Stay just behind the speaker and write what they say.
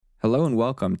Hello and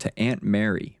welcome to Aunt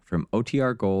Mary from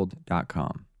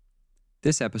OTRGold.com.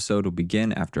 This episode will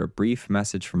begin after a brief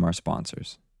message from our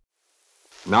sponsors.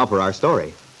 Now for our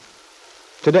story.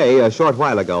 Today, a short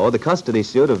while ago, the custody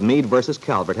suit of Meade versus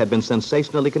Calvert had been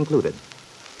sensationally concluded.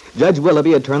 Judge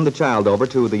Willoughby had turned the child over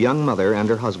to the young mother and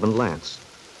her husband, Lance.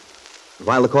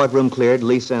 While the courtroom cleared,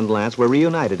 Lisa and Lance were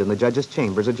reunited in the judge's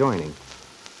chambers adjoining.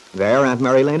 There, Aunt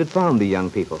Mary Lane had found the young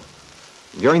people.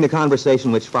 During the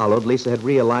conversation which followed, Lisa had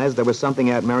realized there was something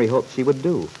Aunt Mary hoped she would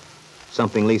do,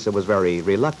 something Lisa was very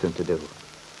reluctant to do.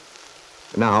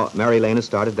 Now, Mary Lane had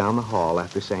started down the hall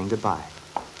after saying goodbye.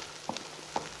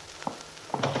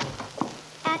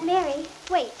 Aunt Mary,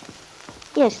 wait.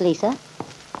 Yes, Lisa?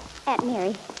 Aunt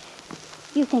Mary,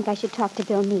 you think I should talk to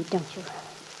Bill Meade, don't you?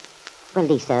 Well,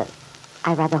 Lisa,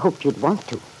 I rather hoped you'd want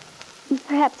to.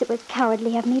 Perhaps it was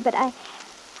cowardly of me, but I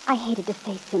hated to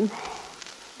face him.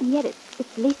 And yet it's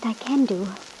the least I can do.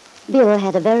 Bill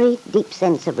had a very deep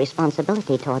sense of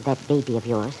responsibility toward that baby of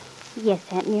yours. Yes,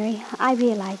 Aunt Mary, I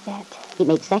realize that. He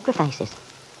made sacrifices.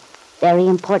 Very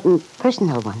important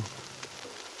personal ones.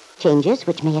 Changes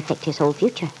which may affect his whole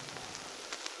future.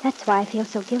 That's why I feel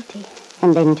so guilty.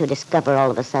 And then to discover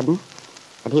all of a sudden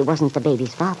that he wasn't the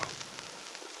baby's father.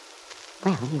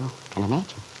 Well, you can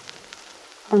imagine.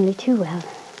 Only too well.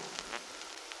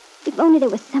 If only there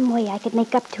was some way I could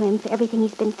make up to him for everything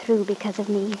he's been through because of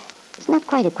me. It's not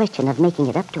quite a question of making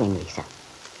it up to him, Lisa.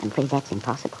 I'm afraid that's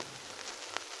impossible.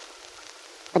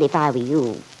 But if I were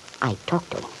you, I'd talk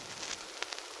to him.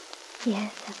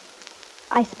 Yes,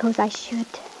 I suppose I should.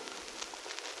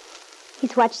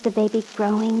 He's watched the baby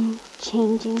growing,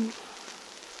 changing.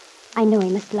 I know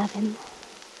he must love him.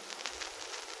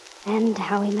 And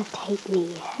how he must hate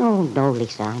me. Oh, no,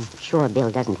 Lisa. I'm sure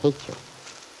Bill doesn't hate you.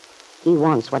 He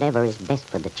wants whatever is best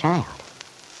for the child.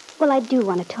 Well, I do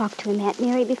want to talk to him, Aunt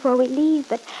Mary, before we leave,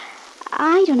 but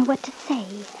I don't know what to say.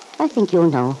 I think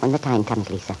you'll know when the time comes,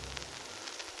 Lisa.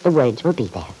 The words will be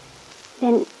there.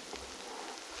 Then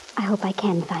I hope I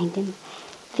can find him,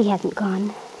 if he hasn't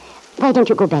gone. Why don't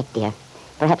you go back, dear?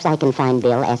 Perhaps I can find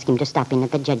Bill, ask him to stop in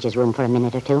at the judge's room for a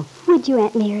minute or two. Would you,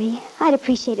 Aunt Mary? I'd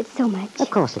appreciate it so much.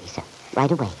 Of course, Lisa. Right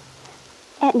away.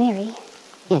 Aunt Mary?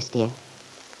 Yes, dear?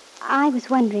 I was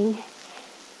wondering,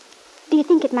 do you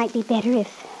think it might be better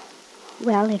if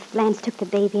Lance took the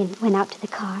baby and went out to the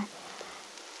car?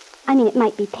 I mean, it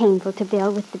might be painful to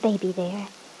Bill with the baby there.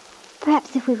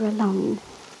 Perhaps if we were alone.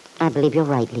 I believe you're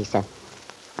right, Lisa.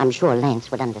 I'm sure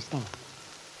Lance would understand.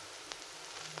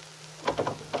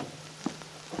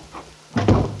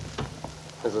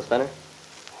 Mrs. Fenner?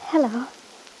 Hello.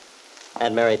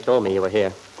 Aunt Mary told me you were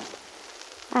here.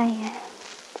 I'm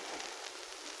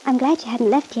glad you hadn't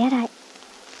left yet.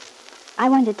 I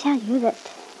wanted to tell you that...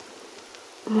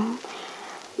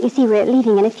 You see, we're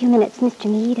leaving in a few minutes,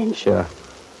 Mr. Meade, and... Sure.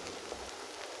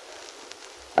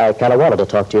 I kind of wanted to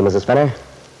talk to you, Mrs. Fenner,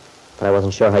 but I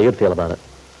wasn't sure how you'd feel about it.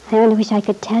 I only wish I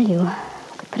could tell you,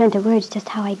 could put into words just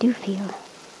how I do feel.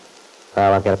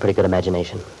 Well, I've got a pretty good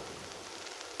imagination.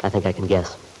 I think I can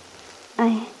guess.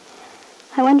 I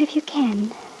wonder if you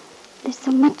can. There's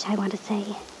so much I want to say.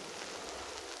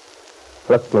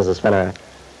 Look, Mrs. Fenner,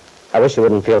 I wish you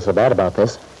wouldn't feel so bad about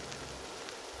this.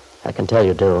 I can tell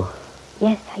you do.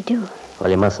 Yes, I do.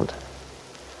 Well, you mustn't.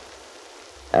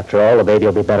 After all, the baby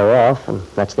will be better off, and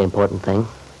that's the important thing.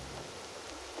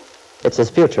 It's his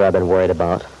future I've been worried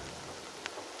about.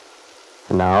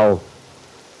 And now,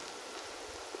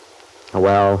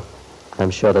 well,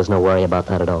 I'm sure there's no worry about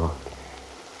that at all.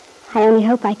 I only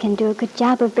hope I can do a good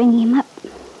job of bringing him up.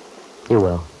 You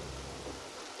will.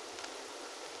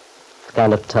 It's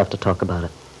kind of tough to talk about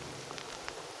it.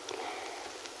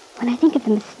 When I think of the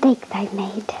mistakes I've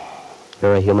made...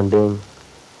 You're a human being.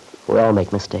 We all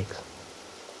make mistakes.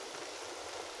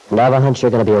 And I have a hunch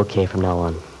you're going to be okay from now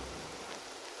on.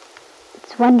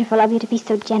 It's wonderful of you to be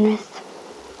so generous,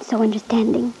 so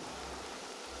understanding.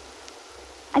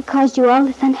 I've caused you all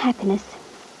this unhappiness.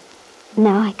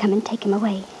 Now I come and take him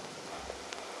away.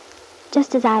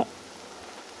 Just as I...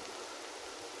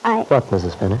 What,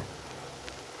 Mrs. Fenner?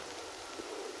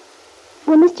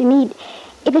 Well, Mr. Meade,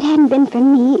 if it hadn't been for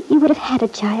me, you would have had a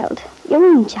child. Your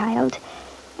own child.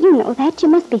 You know that. You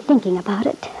must be thinking about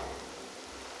it.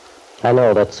 I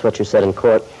know that's what you said in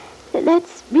court.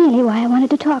 That's really why I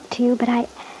wanted to talk to you, but I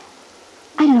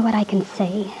don't know what I can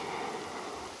say.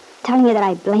 Telling you that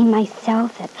I blame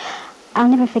myself, that I'll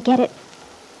never forget it,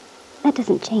 that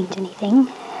doesn't change anything.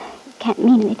 It can't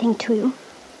mean anything to you.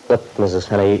 Look, Mrs.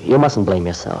 Fenner, you mustn't blame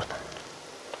yourself.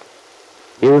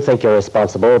 You think you're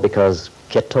responsible because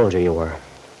Kit told you you were.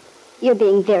 You're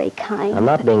being very kind. I'm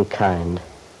not being kind.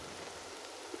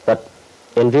 But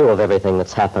In view of everything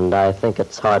that's happened, I think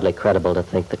it's hardly credible to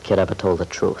think that Kit ever told the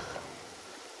truth.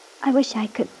 I wish I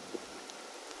could...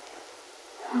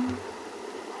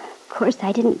 Of course,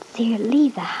 I didn't see her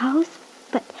leave the house,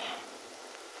 but...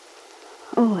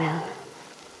 Oh, well.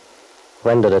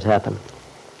 When did it happen?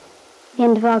 The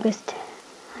end of August.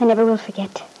 I never will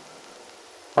forget.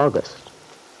 August.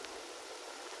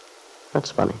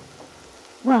 That's funny.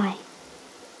 Why?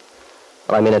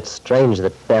 Well, I mean, it's strange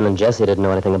that Ben and Jessie didn't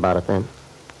know anything about it then.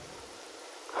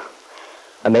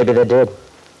 Or maybe they did.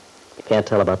 You can't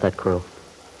tell about that crew.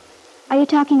 Are you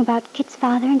talking about Kit's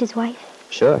father and his wife?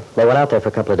 Sure. They went out there for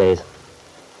a couple of days.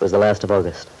 It was the last of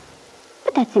August.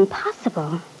 But that's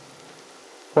impossible.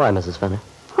 Why, Mrs. Fenner?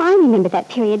 Oh, I remember that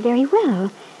period very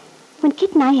well. When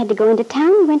Kit and I had to go into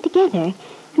town, we went together,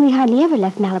 and we hardly ever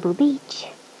left Malibu Beach.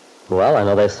 Well, I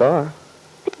know they saw her.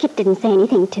 But Kit didn't say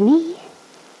anything to me.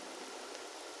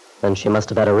 Then she must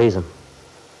have had a reason.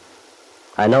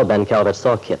 I know Ben Calvert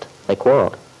saw Kit. They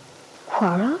quarreled.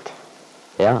 Quarreled?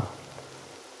 Yeah.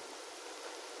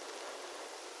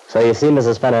 So you see,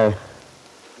 Mrs. Fenner,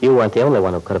 you weren't the only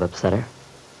one who could have upset her.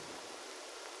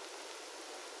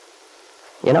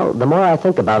 You know, the more I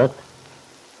think about it,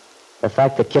 the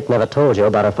fact that Kit never told you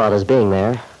about her father's being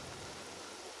there,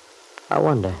 I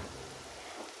wonder.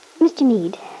 Mr.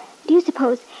 Meade, do you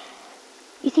suppose...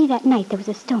 You see, that night there was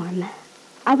a storm.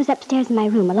 I was upstairs in my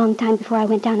room a long time before I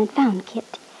went down and found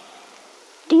Kit.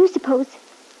 Do you suppose...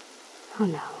 Oh,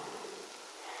 no.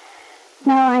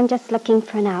 No, I'm just looking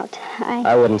for an out.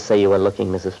 I wouldn't say you were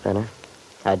looking, Mrs. Fenner.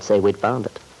 I'd say we'd found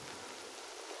it.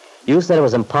 You said it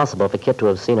was impossible for Kit to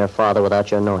have seen her father without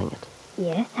your knowing it.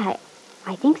 Yes,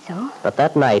 I think so. But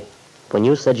that night, when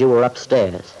you said you were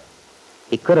upstairs,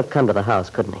 he could have come to the house,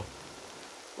 couldn't he?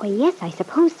 Well, yes, I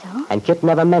suppose so. And Kit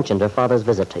never mentioned her father's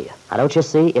visit to you. Now, don't you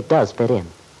see? It does fit in.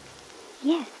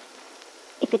 Yes,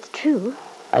 if it's true.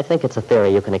 I think it's a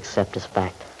theory you can accept as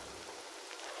fact.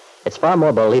 It's far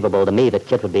more believable to me that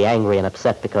Kit would be angry and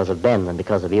upset because of Ben than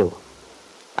because of you.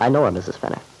 I know her, Mrs.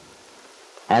 Fenner.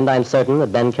 And I'm certain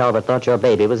that Ben Calvert thought your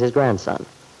baby was his grandson.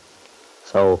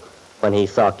 So, when he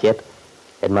saw Kit,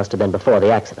 it must have been before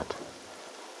the accident.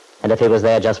 And if he was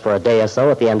there just for a day or so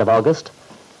at the end of August...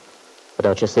 But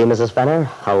don't you see, Mrs. Fenner,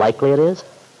 how likely it is?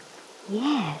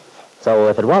 Yes. So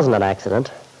if it wasn't an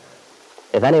accident,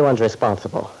 if anyone's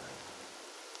responsible,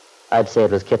 I'd say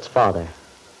it was Kit's father,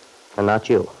 and not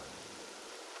you.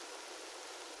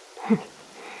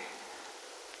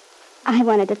 I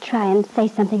wanted to try and say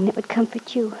something that would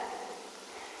comfort you.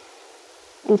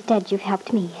 Instead, you've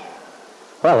helped me.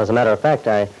 Well, as a matter of fact,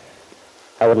 I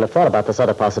wouldn't have thought about this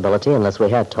other possibility unless we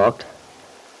had talked.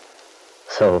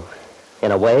 So,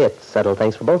 in a way, it settled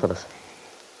things for both of us.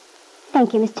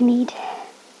 Thank you, Mr. Meade.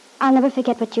 I'll never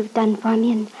forget what you've done for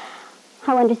me and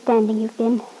how understanding you've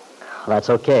been. Well, that's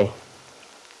okay.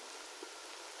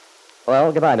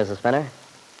 Well, goodbye, Mrs. Fenner.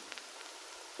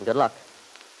 And good luck.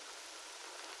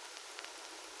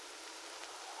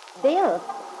 Bill.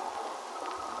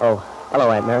 Oh, hello,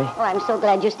 Aunt Mary. Oh, I'm so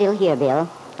glad you're still here, Bill.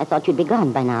 I thought you'd be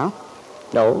gone by now.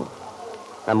 No,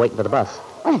 I'm waiting for the bus.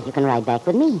 Well, you can ride back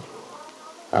with me.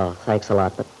 Oh, thanks a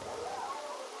lot, but...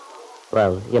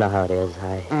 Well, you know how it is.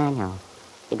 I know.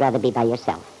 You'd rather be by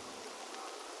yourself.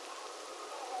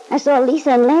 I saw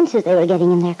Lisa and Lance as they were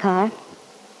getting in their car.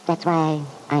 That's why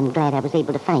I'm glad I was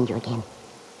able to find you again.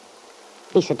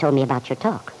 Lisa told me about your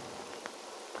talk.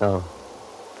 Oh.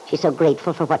 She's so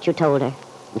grateful for what you told her,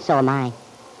 and so am I.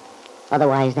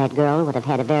 Otherwise, that girl would have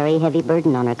had a very heavy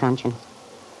burden on her conscience.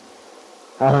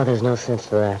 Oh, there's no sense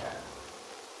to that.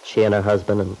 She and her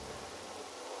husband and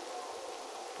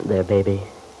their baby.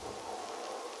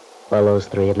 Well, those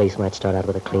three at least might start out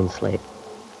with a clean slate.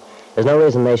 There's no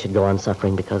reason they should go on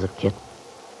suffering because of Kit.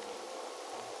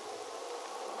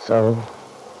 So,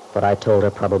 what I told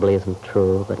her probably isn't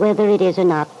true, but... Whether it is or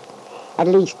not, at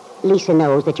least Lisa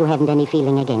knows that you haven't any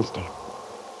feeling against her.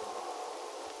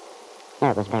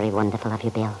 That was very wonderful of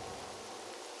you, Bill.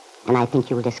 And I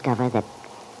think you'll discover that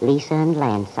Lisa and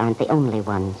Lance aren't the only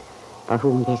ones for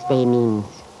whom this day means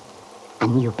a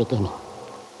new beginning.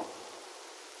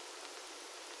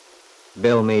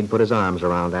 Bill Meade put his arms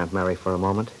around Aunt Mary for a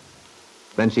moment.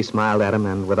 Then she smiled at him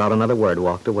and, without another word,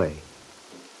 walked away.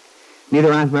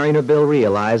 Neither Aunt Mary nor Bill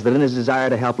realized that in his desire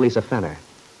to help Lisa Fenner,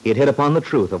 he had hit upon the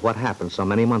truth of what happened so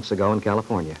many months ago in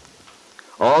California.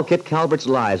 All Kit Calvert's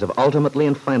lies have ultimately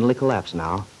and finally collapsed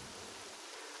now.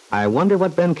 I wonder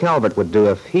what Ben Calvert would do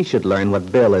if he should learn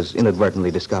what Bill has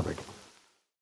inadvertently discovered.